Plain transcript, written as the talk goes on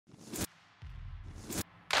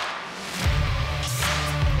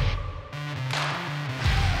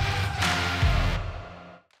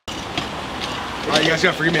guys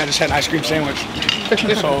gotta forgive me, I just had an ice cream sandwich.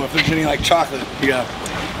 So if there's any like chocolate, you gotta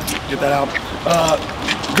get that out.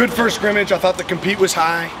 Good first scrimmage. I thought the compete was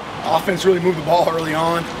high. Offense really moved the ball early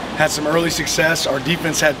on, had some early success. Our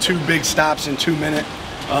defense had 2 big stops in 2 minutes.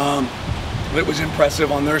 It was impressive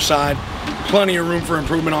on their side. Plenty of room for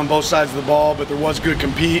improvement on both sides of the ball, but there was good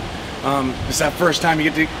compete. It's that first time you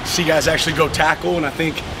get to see guys actually go tackle, and I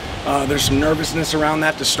think there's some nervousness around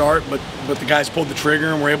that to start, but the guys pulled the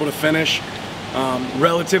trigger and were able to finish.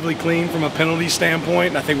 Relatively clean from a penalty standpoint,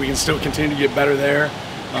 and I think we can still continue to get better there.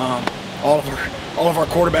 All of our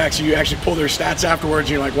quarterbacks, you actually pull their stats afterwards, and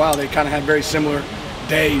you're like, wow, they kind of had very similar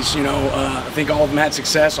days. You know, I think all of them had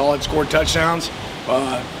success, all had scored touchdowns,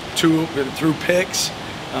 2 through picks.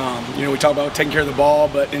 You know, we talk about taking care of the ball,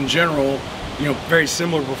 but in general, you know, very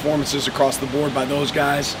similar performances across the board by those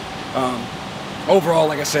guys. Overall,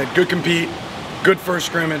 like I said, good compete, good first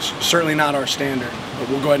scrimmage, certainly not our standard, but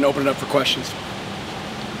we'll go ahead and open it up for questions.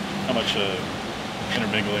 How much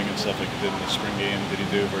intermingling and stuff like you did in the spring game did you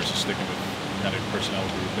do versus sticking with kind of personnel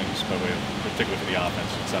groupings, by way of, particularly for the offense,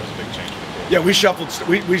 since that was a big change for the court? Yeah,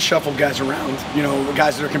 we shuffled guys around. You know, the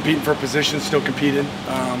guys that are competing for positions still competed,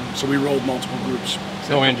 so we rolled multiple groups.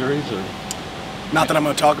 No injuries, or not that I'm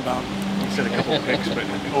going to talk about. You said a couple of picks, but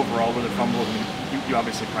overall with the fumbles, you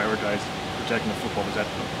obviously prioritized protecting the football. Was that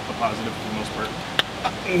a positive for the most part?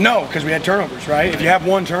 No, because we had turnovers, right? If you have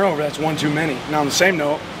 1 turnover, that's 1 too many. Now, on the same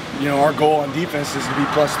note, you know, our goal on defense is to be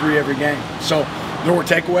 +3 every game. So there were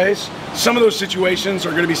takeaways. Some of those situations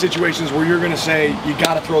are going to be situations where you're going to say you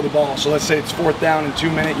got to throw the ball. So let's say it's 4th down in 2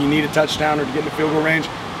 minutes, you need a touchdown or to get in the field goal range.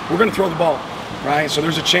 We're going to throw the ball, right? So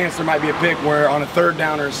there's a chance there might be a pick where on a 3rd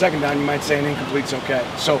down or a 2nd down, you might say an incomplete's okay.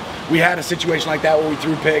 So we had a situation like that where we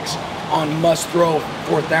threw picks on must-throw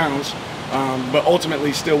 4th downs. But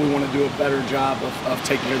ultimately, still, we want to do a better job of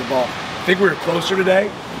taking care of the ball. I think we were closer today.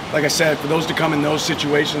 Like I said, for those to come in those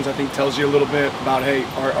situations, I think tells you a little bit about, hey,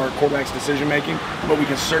 our quarterback's decision making, but we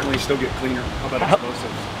can certainly still get cleaner. How about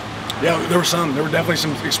explosives? Yeah, there were some. There were definitely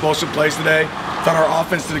some explosive plays today. Thought our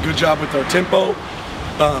offense did a good job with our tempo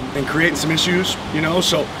and creating some issues, you know,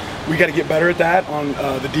 so we got to get better at that on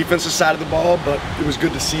the defensive side of the ball, but it was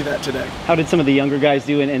good to see that today. How did some of the younger guys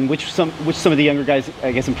do, and which some of the younger guys,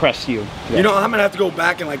 I guess, impressed you today? You know, I'm going to have to go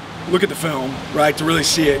back and, like, look at the film, right, to really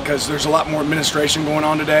see it, because there's a lot more administration going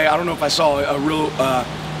on today. I don't know if I saw a real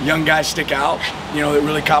young guy stick out, you know, that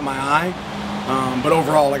really caught my eye. But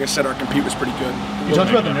overall, like I said, our compete was pretty good. You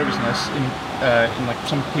talked about the nervousness in like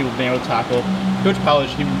some people being able to tackle. Coach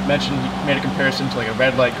Powledge, he mentioned, he made a comparison to like a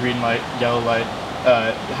red light, green light, yellow light.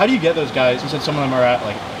 How do you get those guys? You said some of them are at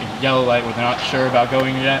like a yellow light where they're not sure about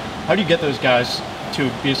going yet. How do you get those guys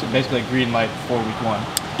to basically a green light for week 1?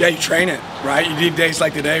 Yeah, you train it, right? You need days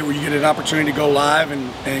like today where you get an opportunity to go live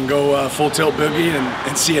and go full tilt boogie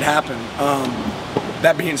and see it happen.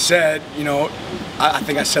 That being said, you know, I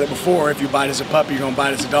think I said it before, if you bite as a puppy, you're going to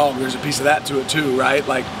bite as a dog. There's a piece of that to it too, right?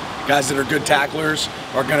 Like, guys that are good tacklers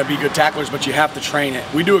are going to be good tacklers, but you have to train it.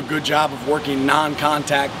 We do a good job of working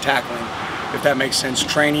non-contact tackling, if that makes sense.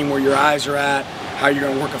 Training where your eyes are at, how you're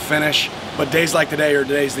going to work a finish. But days like today are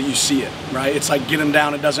days that you see it, right? It's like get them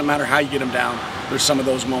down. It doesn't matter how you get them down. There's some of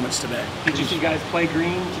those moments today. Did you see guys play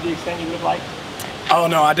green to the extent you would have liked? Oh,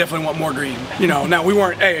 no, I definitely want more green. You know, now we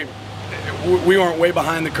weren't way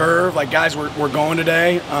behind the curve. Like, guys were going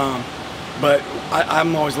today, but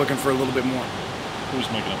I'm always looking for a little bit more. Who's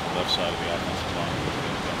making up the left side of the offensive line?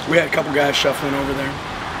 We had a couple guys shuffling over there.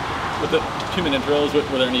 With the 2-minute drills, were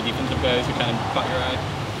there any defensive guys who kind of caught your eye?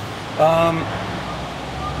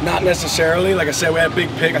 Not necessarily. Like I said, we had a big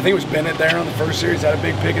pick. I think it was Bennett there on the first series, had a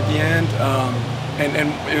big pick at the end.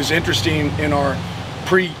 And it was interesting in our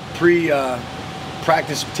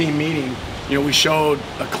pre-practice team meeting. You know, we showed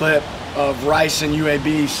a clip of Rice and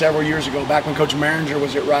UAB several years ago, back when Coach Maringer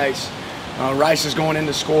was at Rice. Rice is going in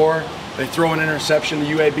to score. They throw an interception to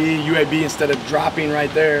UAB. UAB, instead of dropping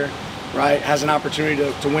right there, right, has an opportunity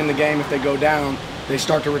to win the game if they go down. They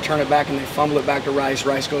start to return it back and they fumble it back to Rice.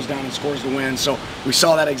 Rice goes down and scores the win. So we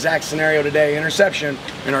saw that exact scenario today, interception,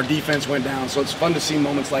 and our defense went down. So it's fun to see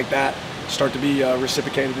moments like that start to be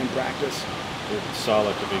reciprocated in practice. It's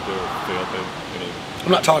solid to be good.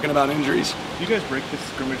 I'm not talking about injuries. Do you guys break this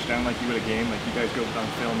scrimmage down like you would a game? Like you guys go on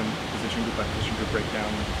film and position group by position group break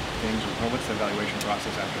down things? Or what's the evaluation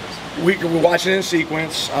process after this? We're watching it in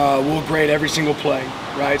sequence. We'll grade every single play,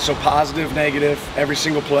 right? So positive, negative, every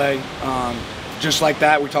single play. Just like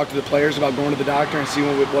that, we talk to the players about going to the doctor and seeing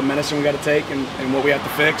what medicine we got to take and what we have to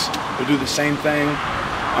fix. We'll do the same thing.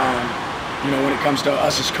 You know, when it comes to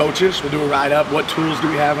us as coaches, we'll do a write-up. What tools do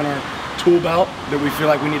we have in our tool belt that we feel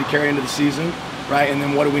like we need to carry into the season, right? And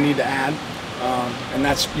then what do we need to add? And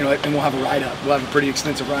that's, and we'll have a write-up. We'll have a pretty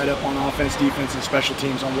extensive write-up on offense, defense, and special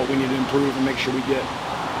teams on what we need to improve and make sure we get.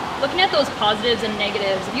 Looking at those positives and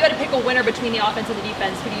negatives, if you had to pick a winner between the offense and the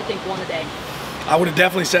defense, who do you think won the day? I would have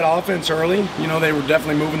definitely said offense early. They were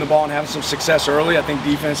definitely moving the ball and having some success early. I think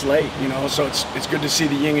defense late, so it's good to see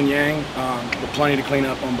the yin and yang, but plenty to clean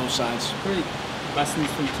up on both sides. What are lessons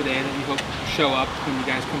from today that you hope show up when you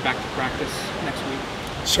guys come back to practice next week?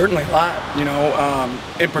 Certainly a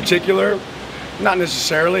lot, in particular, not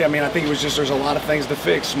necessarily. I think it was just there's a lot of things to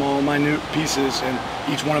fix, small, minute pieces, and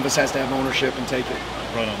each one of us has to have ownership and take it.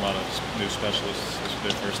 Brought on a lot of new specialists. This was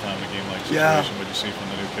their first time in a game-like situation. Yeah. What did you see from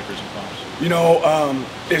the new kickers and punters?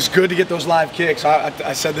 It's good to get those live kicks.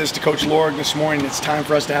 I said this to Coach Lorg this morning. It's time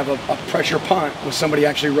for us to have a pressure punt with somebody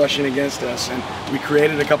actually rushing against us. And we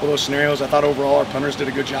created a couple of those scenarios. I thought overall our punters did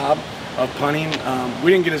a good job of punting.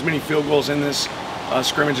 We didn't get as many field goals in this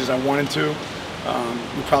scrimmage as I wanted to.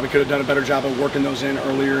 We probably could have done a better job of working those in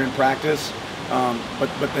earlier in practice. But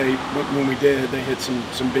when we did, they hit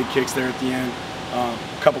some big kicks there at the end. A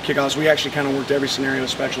couple kickoffs. We actually kind of worked every scenario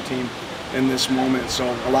special team in this moment. So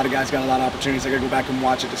a lot of guys got a lot of opportunities. I got to go back and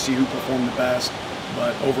watch it to see who performed the best.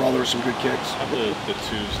 But overall, there were some good kicks. How do the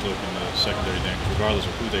twos look in the secondary then? Regardless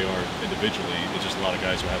of who they are individually, it's just a lot of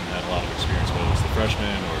guys who haven't had a lot of experience, whether it's the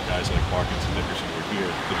freshmen or guys like Parkins and Dickerson who are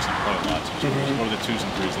here. They just didn't play a lot. So what are the twos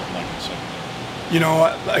and threes looking like in the secondary?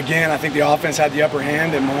 Again, I think the offense had the upper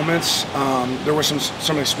hand at moments. There were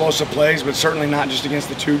some explosive plays, but certainly not just against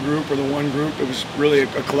the two group or the one group. It was really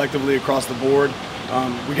collectively across the board.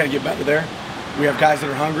 We got to get better there. We have guys that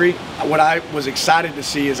are hungry. What I was excited to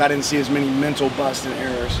see is I didn't see as many mental busts and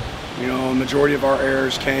errors. A majority of our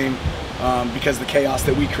errors came because of the chaos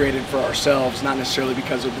that we created for ourselves, not necessarily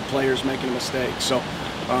because of the players making a mistake. So,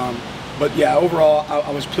 but yeah, overall,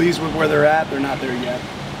 I was pleased with where they're at. They're not there yet.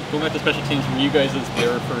 Going back to special teams, were you guys as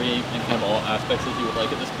error-free in kind of all aspects as you would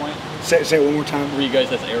like at this point? Say it one more time. Were you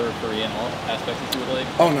guys as error-free in all aspects as you would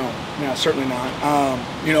like? Oh, no, certainly not.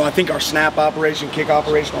 I think our snap operation, kick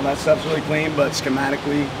operation, all that stuff's really clean, but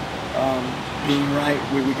schematically, being right,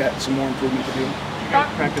 we got some more improvement to do. You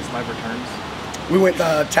guys practice live returns? We went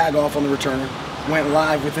tag off on the returner. Went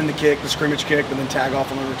live within the kick, the scrimmage kick, but then tag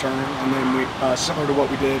off on the returner, and then we similar to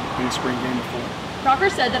what we did in the spring game before. Crocker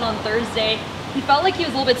said that on Thursday, he felt like he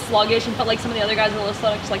was a little bit sluggish and felt like some of the other guys were a little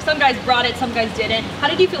sluggish. Like some guys brought it, some guys didn't. How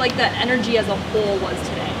did you feel like the energy as a whole was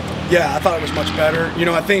today? Yeah, I thought it was much better.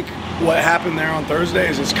 I think what happened there on Thursday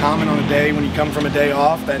is it's common on a day when you come from a day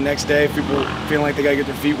off, that next day people feeling like they gotta get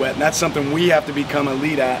their feet wet. And that's something we have to become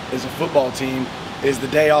elite at as a football team, is the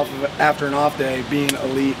day off after an off day being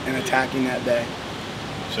elite and attacking that day.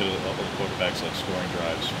 You said all the quarterbacks like scoring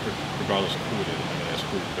drives, regardless of who it is. That's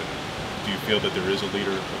group, but do you feel that there is a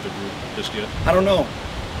leader of the group just yet? I don't know.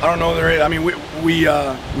 There is.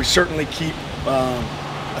 We certainly keep.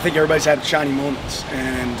 I think everybody's had shiny moments,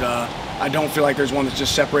 and I don't feel like there's one that's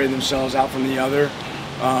just separated themselves out from the other.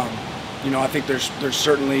 I think there's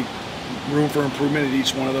certainly room for improvement at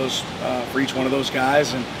each one of those for each one of those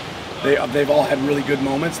guys, and they've all had really good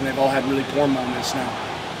moments, and they've all had really poor moments. Now,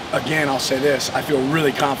 again, I'll say this: I feel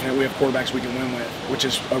really confident we have quarterbacks we can win with, which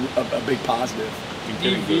is a big positive. Do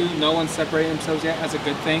you view no one separating themselves yet as a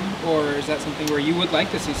good thing, or is that something where you would like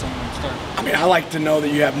to see someone start? I like to know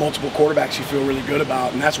that you have multiple quarterbacks you feel really good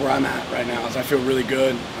about, and that's where I'm at right now. Is I feel really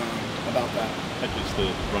good about that. It's the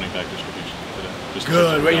running back distribution today. Just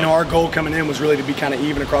good. Our goal coming in was really to be kind of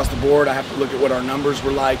even across the board. I have to look at what our numbers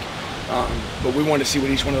were like, but we wanted to see what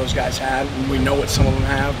each one of those guys had, and we know what some of them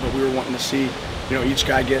have, but we were wanting to see, each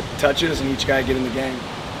guy get touches and each guy get in the game.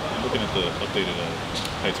 Looking at the updated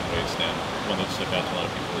heights and weights stand, one that stuck out to a lot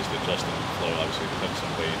of people is that Justin Flo obviously depends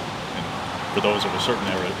on weight. And for those of a certain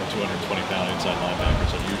era, a 220-pound inside linebacker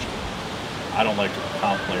is unusual. I don't like to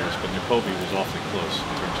comp players, but N'Kobe was awfully close in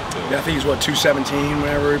terms of build. Yeah, I think he's 217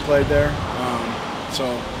 whenever he played there.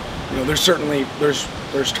 There's certainly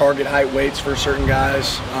there's target height weights for certain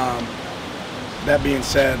guys. That being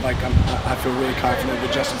said, I feel really confident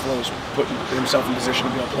that Justin Flo is putting himself in position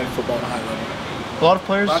to be able to play football at a high level. A lot of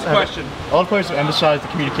players have emphasized the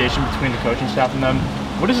communication between the coaching staff and them.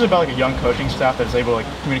 What is it about a young coaching staff that's able to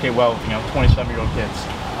communicate well with 27-year-old kids?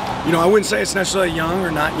 I wouldn't say it's necessarily young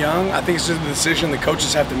or not young. I think it's just a decision the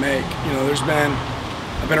coaches have to make.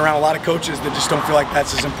 I've been around a lot of coaches that just don't feel like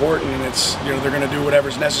that's as important, and it's they're going to do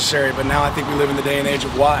whatever's necessary. But now I think we live in the day and age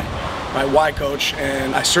of why, right? Why coach?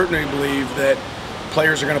 And I certainly believe that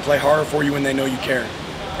players are going to play harder for you when they know you care,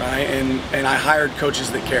 right? And I hired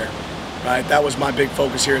coaches that care. Right, that was my big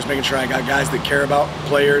focus here, is making sure I got guys that care about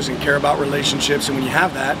players and care about relationships. And when you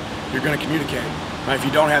have that, you're going to communicate. Right? If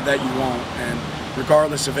you don't have that, you won't. And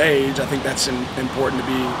regardless of age. I think that's important to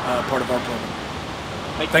be part of our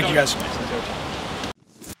program. Thank you guys.